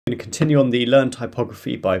going to continue on the Learn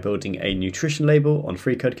Typography by building a nutrition label on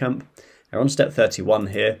freeCodeCamp. We're on step 31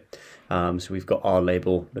 here, so we've got our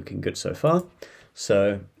label looking good so far.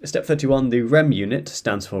 So step 31, the rem unit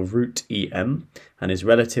stands for root EM and is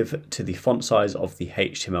relative to the font size of the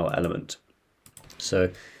HTML element. So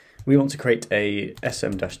we want to create a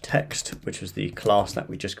sm-text, which was the class that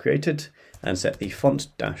we just created, and set the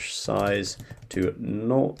font-size to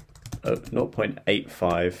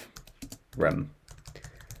 0.85 rem,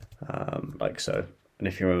 like so. And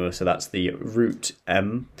if you remember, so that's the root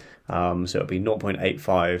M, so it'll be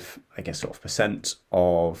 0.85, I guess, sort of percent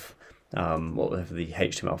of whatever the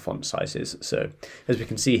HTML font size is. So as we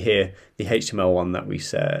can see here, the HTML one that we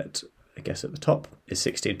set, I guess at the top, is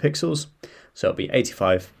 16 pixels. So it'll be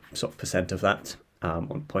 85 sort of percent of that,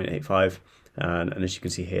 on 0.85. And as you can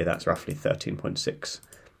see here, that's roughly 13.6.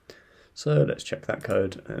 So let's check that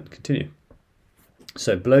code and continue.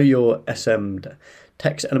 So below your SM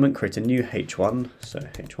text element, create a new H1. So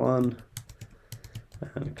H1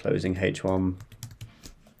 and closing H1.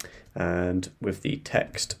 And with the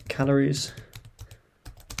text calories,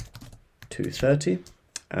 230,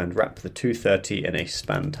 and wrap the 230 in a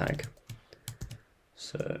span tag.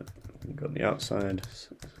 So we've got the outside,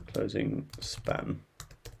 closing span,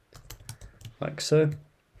 like so,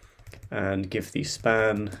 and give the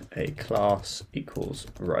span a class equals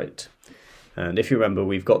right. And if you remember,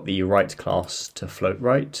 we've got the right class to float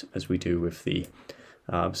right, as we do with the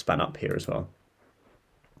span up here as well.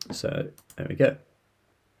 So there we go.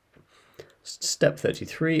 Step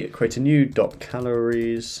 33, create a new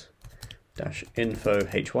 .calories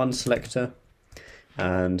 -info h1 selector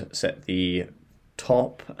and set the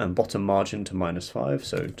top and bottom margin to -5.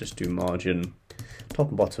 So just do margin top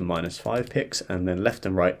and bottom -5 px, and then left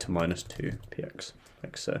and right to -2 px,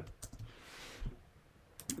 like so.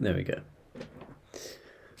 There we go.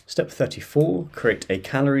 Step 34, create a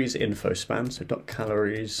calories info span. So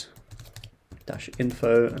 .calories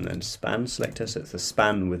 -info and then span selector. So it's the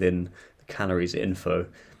span within the calories info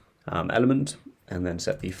element, and then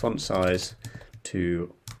set the font size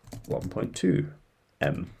to 1.2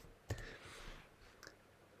 M.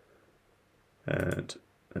 And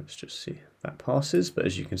let's just see if that passes, but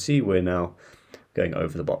as you can see, we're now going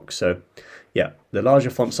over the box. So yeah, the larger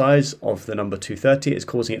font size of the number 230 is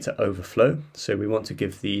causing it to overflow. So we want to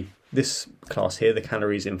give this class here, the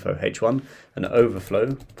calories info h1, an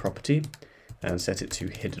overflow property and set it to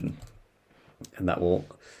hidden, and that will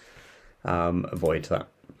avoid that.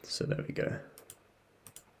 So there we go.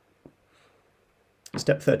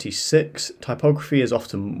 Step 36, typography is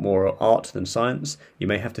often more art than science. You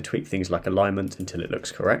may have to tweak things like alignment until it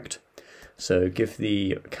looks correct. So give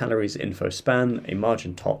the calories info span a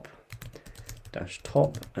margin top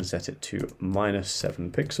and set it to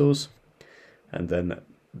 -7 pixels. And then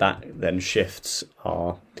that then shifts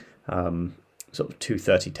our sort of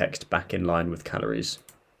 230 text back in line with calories.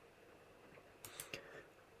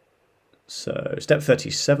 So step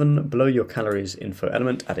 37, below your calories info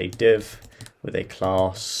element, add a div with a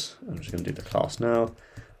class, I'm just going to do the class now,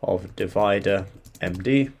 of divider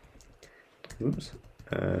MD. Oops.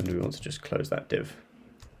 And we want to just close that div.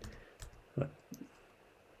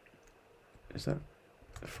 Is that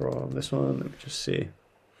from this one? Let me just see.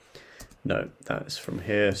 No, that's from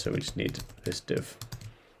here, so we just need this div.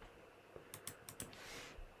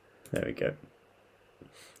 There we go.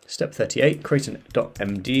 Step 38, create an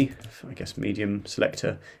 .md, I guess medium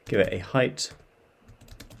selector, give it a height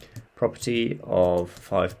property of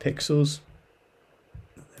 5 pixels.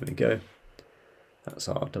 There we go. That's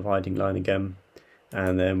our dividing line again.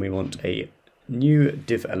 And then we want a new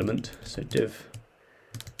div element, so div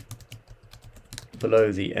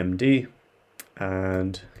below the MD,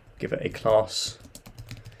 and give it a class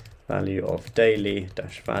value of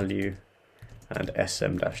daily-value and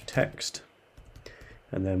sm-text.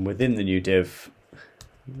 And then within the new div,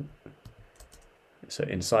 so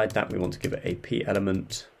inside that we want to give it a p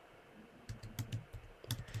element,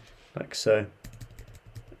 like so.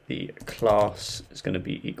 The class is going to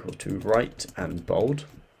be equal to right and bold,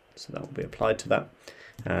 so that will be applied to that.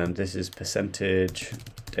 And this is percentage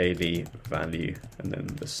daily value and then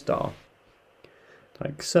the star,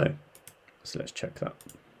 like so. So let's check that.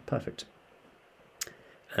 Perfect.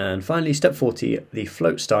 And finally, step 40, the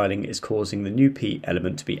float styling is causing the new P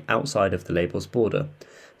element to be outside of the label's border,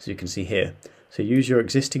 as you can see here. So use your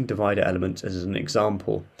existing divider element as an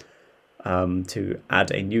example to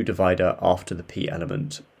add a new divider after the P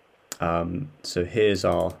element. So here's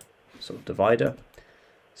our sort of divider.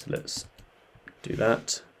 So let's do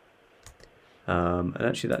that. And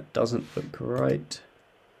actually that doesn't look right.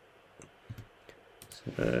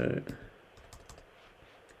 So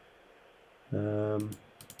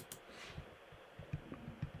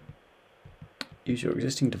use your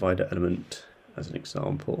existing divider element as an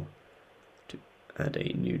example to add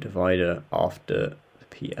a new divider after the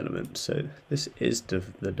P element. So this is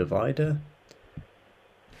the divider.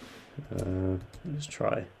 Let's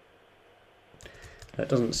try. That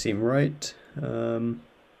doesn't seem right. Div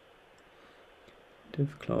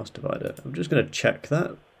class divider. I'm just going to check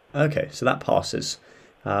that. Okay, so that passes.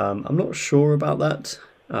 I'm not sure about that.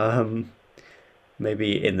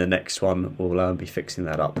 Maybe in the next one we'll be fixing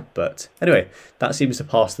that up. But anyway, that seems to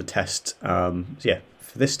pass the test. So yeah,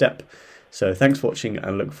 for this step. So thanks for watching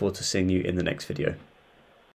and look forward to seeing you in the next video.